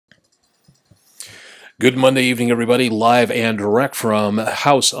Good Monday evening, everybody. Live and direct from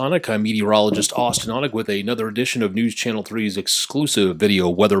House Onek. I'm meteorologist Austen Onek with another edition of News Channel 3's exclusive video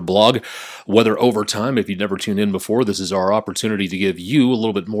weather blog, Weather Overtime. If you've never tuned in before, this is our opportunity to give you a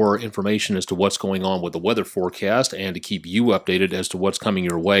little bit more information as to what's going on with the weather forecast and to keep you updated as to what's coming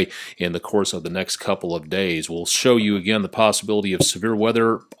your way in the course of the next couple of days. We'll show you again the possibility of severe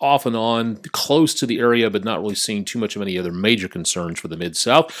weather off and on, close to the area, but not really seeing too much of any other major concerns for the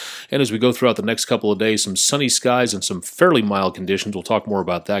Mid-South. And as we go throughout the next couple of days, some sunny skies and some fairly mild conditions. We'll talk more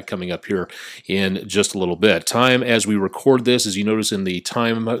about that coming up here in just a little bit. Time as we record this, as you notice in the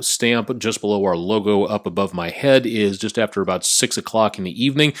time stamp just below our logo up above my head, is just after about 6 o'clock in the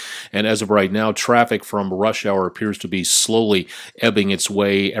evening. And as of right now, traffic from rush hour appears to be slowly ebbing its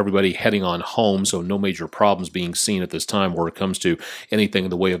way, everybody heading on home, so no major problems being seen at this time where it comes to anything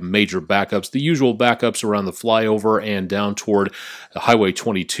in the way of major backups. The usual backups around the flyover and down toward Highway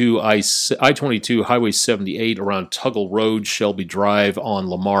 22, I-22, Highway 78 around Tuggle Road, Shelby Drive on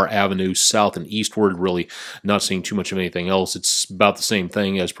Lamar Avenue, south and eastward. Really not seeing too much of anything else. It's about the same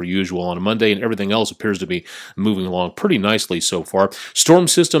thing as per usual on a Monday, and everything else appears to be moving along pretty nicely so far. Storm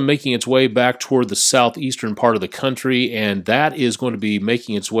system making its way back toward the southeastern part of the country, and that is going to be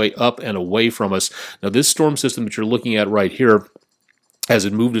making its way up and away from us. Now, this storm system that you're looking at right here, as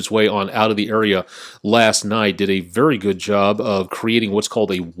it moved its way on out of the area last night, did a very good job of creating what's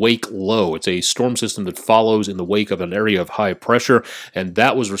called a wake low. It's a storm system that follows in the wake of an area of high pressure, and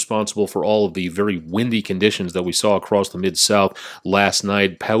that was responsible for all of the very windy conditions that we saw across the Mid-South last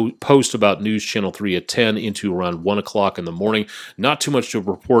night, post about News Channel 3 at 10 into around 1 o'clock in the morning. Not too much to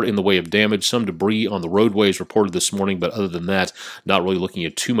report in the way of damage. Some debris on the roadways reported this morning, but other than that, not really looking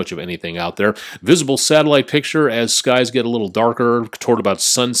at too much of anything out there. Visible satellite picture as skies get a little darker toward about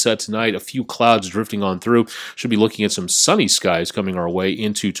sunset tonight. A few clouds drifting on through. Should be looking at some sunny skies coming our way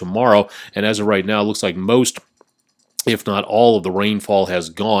into tomorrow. And as of right now, it looks like most, if not all, of the rainfall has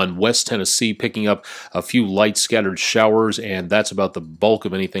gone. West Tennessee picking up a few light scattered showers, and that's about the bulk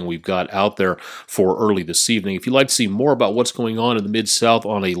of anything we've got out there for early this evening. If you'd like to see more about what's going on in the Mid-South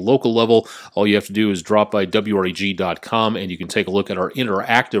on a local level, all you have to do is drop by WREG.com, and you can take a look at our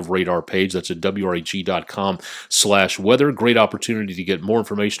interactive radar page. That's at WREG.com/weather. Great opportunity to get more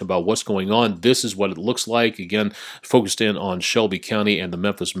information about what's going on. This is what it looks like. Again, focused in on Shelby County and the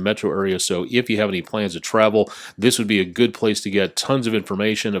Memphis metro area, so if you have any plans to travel, this would be a good place to get tons of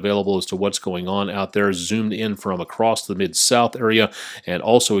information available as to what's going on out there, zoomed in from across the Mid-South area, and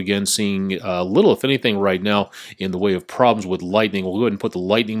also again seeing little, if anything, right now in the way of problems with lightning. We'll go ahead and put the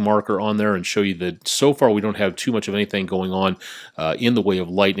lightning marker on there and show you that so far we don't have too much of anything going on in the way of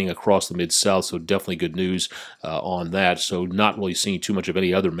lightning across the Mid-South, so definitely good news on that. So not really seeing too much of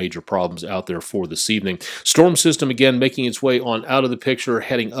any other major problems out there for this evening. Storm system again making its way on out of the picture,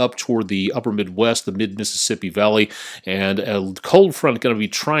 heading up toward the upper Midwest, the mid-Mississippi Valley, and a cold front going to be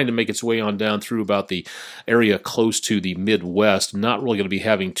trying to make its way on down through about the area close to the Midwest. Not really going to be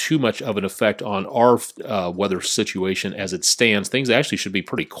having too much of an effect on our weather situation as it stands. Things actually should be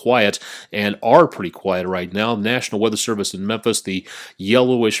pretty quiet and are pretty quiet right now. National Weather Service in Memphis, the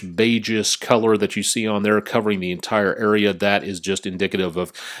yellowish beigeish color that you see on there covering the entire area, that is just indicative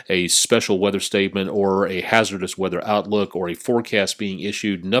of a special weather statement or a hazardous weather outlook or a forecast being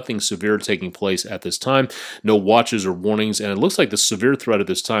issued. Nothing severe taking place at this time. No watches or warnings, and it looks like the severe threat at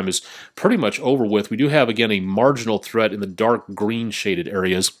this time is pretty much over with. We do have, again, a marginal threat in the dark green shaded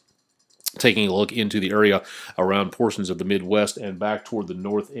areas. Taking a look into the area around portions of the Midwest and back toward the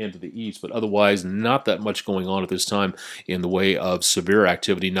north and to the east, but otherwise not that much going on at this time in the way of severe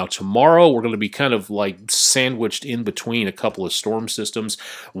activity. Now tomorrow we're going to be kind of like sandwiched in between a couple of storm systems,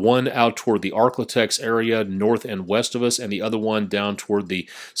 one out toward the Arklatex area north and west of us, and the other one down toward the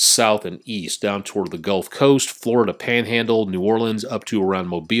south and east, down toward the Gulf Coast, Florida Panhandle, New Orleans, up to around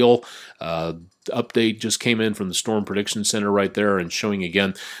Mobile. The update just came in from the Storm Prediction Center right there and showing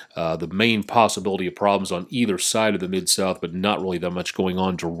again the main possibility of problems on either side of the Mid-South, but not really that much going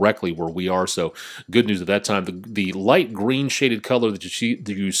on directly where we are. So good news at that time. The light green shaded color that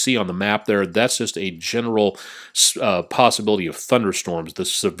you see on the map there, that's just a general possibility of thunderstorms. The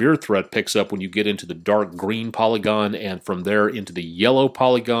severe threat picks up when you get into the dark green polygon and from there into the yellow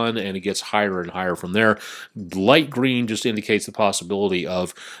polygon, and it gets higher and higher from there. Light green just indicates the possibility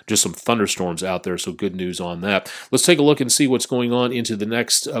of just some thunderstorms out there, so good news on that. Let's take a look and see what's going on into the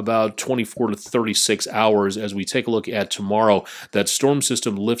next about 24 to 36 hours as we take a look at tomorrow. That storm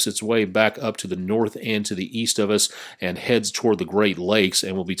system lifts its way back up to the north and to the east of us and heads toward the Great Lakes,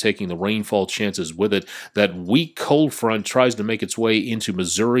 and we'll be taking the rainfall chances with it. That weak cold front tries to make its way into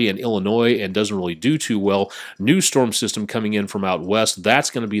Missouri and Illinois and doesn't really do too well. New storm system coming in from out west. That's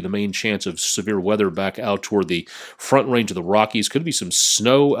going to be the main chance of severe weather back out toward the front range of the Rockies. Could be some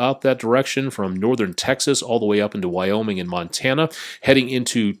snow out that direction from northern Texas all the way up into Wyoming and Montana. Heading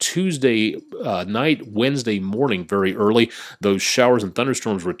into Tuesday night, Wednesday morning very early, those showers and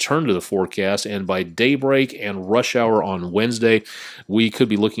thunderstorms return to the forecast, and by daybreak and rush hour on Wednesday, we could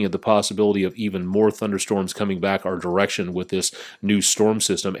be looking at the possibility of even more thunderstorms coming back our direction with this new storm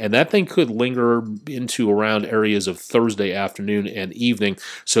system. And that thing could linger into around areas of Thursday afternoon and evening.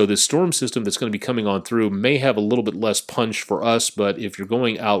 So this storm system that's going to be coming on through may have a little bit less punch for us, but if you're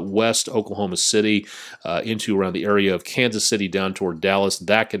going out west, Oklahoma City, into around the area of Kansas City down toward Dallas,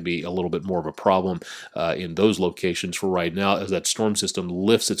 that could be a little bit more of a problem in those locations for right now, as that storm system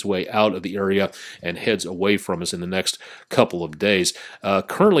lifts its way out of the area and heads away from us in the next couple of days.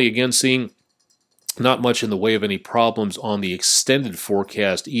 Currently, again, seeing not much in the way of any problems on the extended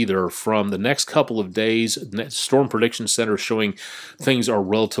forecast either. From the next couple of days, Storm Prediction Center showing things are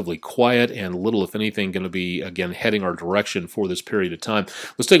relatively quiet and little, if anything, going to be, again, heading our direction for this period of time.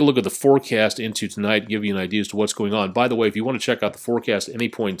 Let's take a look at the forecast into tonight, give you an idea as to what's going on. By the way, if you want to check out the forecast at any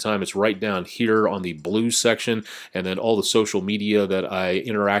point in time, it's right down here on the blue section, and then all the social media that I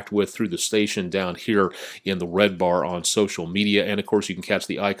interact with through the station down here in the red bar on social media. And, of course, you can catch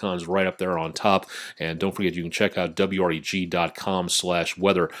the icons right up there on top. And don't forget, you can check out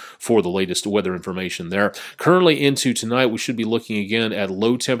WREG.com/weather for the latest weather information there. Currently into tonight, we should be looking again at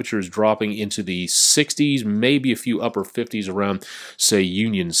low temperatures dropping into the 60s, maybe a few upper 50s around, say,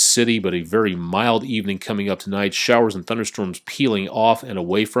 Union City, but a very mild evening coming up tonight. Showers and thunderstorms peeling off and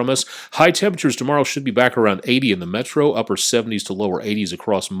away from us. High temperatures tomorrow should be back around 80 in the metro, upper 70s to lower 80s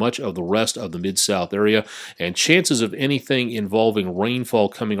across much of the rest of the Mid-South area. And chances of anything involving rainfall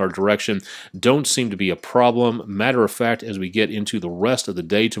coming our direction don't seem to be a problem. Matter of fact, as we get into the rest of the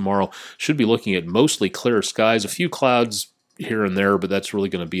day tomorrow, should be looking at mostly clear skies, a few clouds here and there, but that's really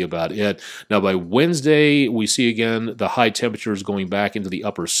going to be about it. Now, by Wednesday, we see again the high temperatures going back into the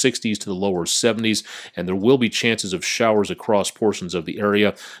upper 60s to the lower 70s, and there will be chances of showers across portions of the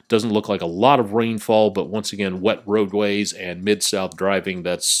area. Doesn't look like a lot of rainfall, but once again, wet roadways and mid-south driving,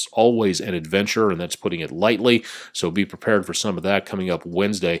 that's always an adventure, and that's putting it lightly, so be prepared for some of that coming up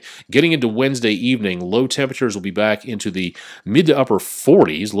Wednesday. Getting into Wednesday evening, low temperatures will be back into the mid to upper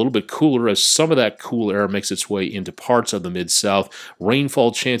 40s, a little bit cooler as some of that cool air makes its way into parts of the mid-south.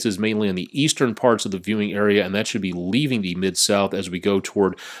 Rainfall chances mainly in the eastern parts of the viewing area, and that should be leaving the mid-south as we go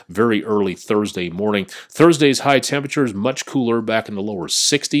toward very early Thursday morning. Thursday's high temperatures much cooler, back in the lower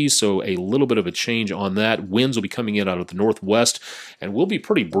 60s, so a little bit of a change on that. Winds will be coming in out of the northwest and will be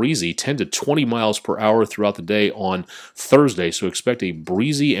pretty breezy, 10 to 20 miles per hour throughout the day on Thursday, so expect a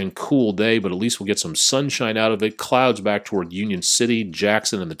breezy and cool day, but at least we'll get some sunshine out of it. Clouds back toward Union City,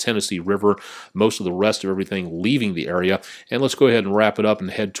 Jackson, and the Tennessee River. Most of the rest of everything leaving the area. And let's go ahead and wrap it up and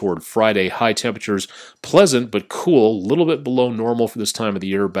head toward Friday. High temperatures, pleasant but cool, a little bit below normal for this time of the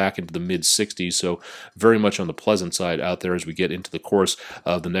year, back into the mid-60s, so very much on the pleasant side out there as we get into the course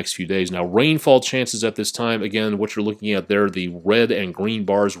of the next few days. Now, rainfall chances at this time, again, what you're looking at there, the red and green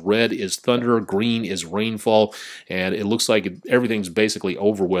bars. Red is thunder, green is rainfall, and it looks like everything's basically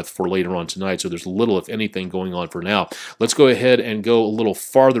over with for later on tonight, so there's little, if anything, going on for now. Let's go ahead and go a little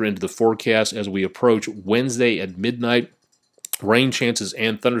farther into the forecast as we approach Wednesday at midnight. Rain chances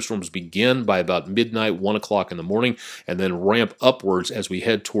and thunderstorms begin by about midnight, 1 o'clock in the morning, and then ramp upwards as we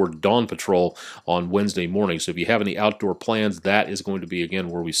head toward dawn patrol on Wednesday morning. So if you have any outdoor plans, that is going to be, again,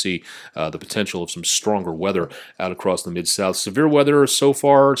 where we see the potential of some stronger weather out across the Mid-South. Severe weather so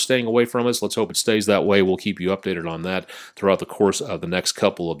far staying away from us. Let's hope it stays that way. We'll keep you updated on that throughout the course of the next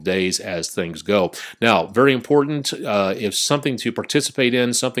couple of days as things go. Now, very important, if something to participate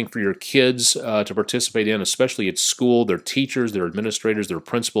in, something for your kids to participate in, especially at school, their teachers, their administrators, their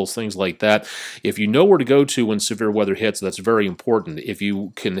principals, things like that. If you know where to go to when severe weather hits, that's very important. If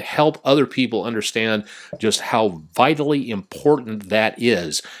you can help other people understand just how vitally important that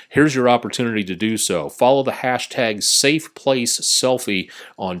is, here's your opportunity to do so. Follow the hashtag SafePlaceSelfie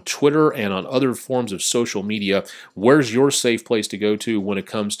on Twitter and on other forms of social media. Where's your safe place to go to when it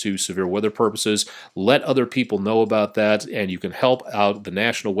comes to severe weather purposes? Let other people know about that, and you can help out the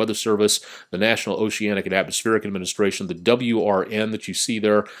National Weather Service, the National Oceanic and Atmospheric Administration, the WRN that you see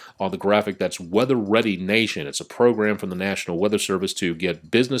there on the graphic, that's Weather Ready Nation. It's a program from the National Weather Service to get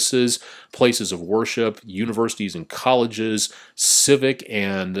businesses, places of worship, universities and colleges, civic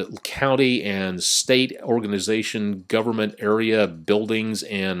and county and state organization, government area, buildings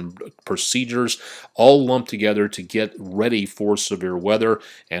and procedures all lumped together to get ready for severe weather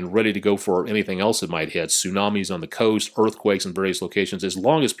and ready to go for anything else that might hit. Tsunamis on the coast, earthquakes in various locations. As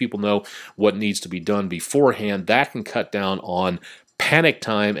long as people know what needs to be done beforehand, that can cut down on panic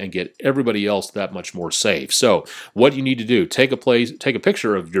time and get everybody else that much more safe. So what you need to do, take a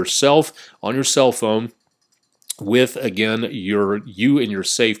picture of yourself on your cell phone with, again, you in your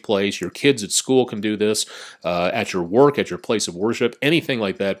safe place. Your kids at school can do this, at your work, at your place of worship, anything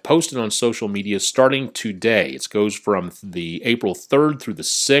like that. Post it on social media starting today. It goes from the April 3rd through the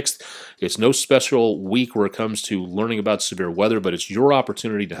 6th. It's no special week where it comes to learning about severe weather, but it's your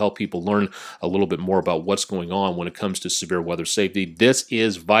opportunity to help people learn a little bit more about what's going on when it comes to severe weather safety. This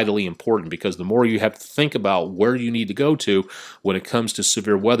is vitally important because the more you have to think about where you need to go to when it comes to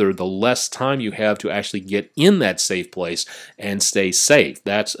severe weather, the less time you have to actually get in that safe place and stay safe.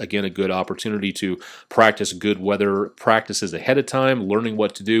 That's, again, a good opportunity to practice good weather practices ahead of time, learning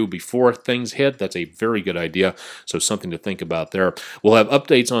what to do before things hit. That's a very good idea, so something to think about there. We'll have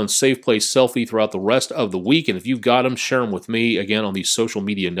updates on Safe Place Selfie throughout the rest of the week, and if you've got them, share them with me, again, on these social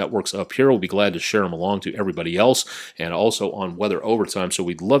media networks up here. We'll be glad to share them along to everybody else, and also on Weather Overtime, so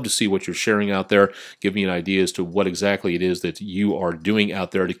we'd love to see what you're sharing out there. Give me an idea as to what exactly it is that you are doing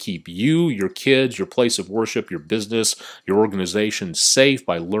out there to keep you, your kids, your place of worship, your business, your organization safe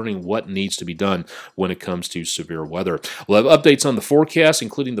by learning what needs to be done when it comes to severe weather. We'll have updates on the forecast,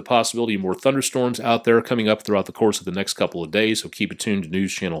 including the possibility of more thunderstorms out there coming up throughout the course of the next couple of days, so keep it tuned to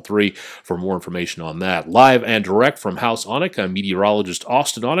News Channel 3 for more information on that. Live and direct from House Onek, I'm meteorologist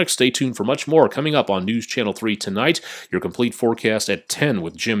Austen Onek. Stay tuned for much more coming up on News Channel 3 tonight. Your complete forecast at 10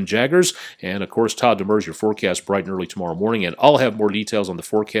 with Jim Jaggers, and of course Todd Demers, your forecast bright and early tomorrow morning, and I'll have more details on the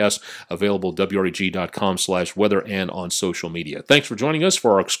forecast available at WREG.com/weather and on social media. Thanks for joining us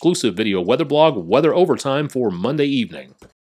for our exclusive video weather blog, Weather Overtime, for Monday evening.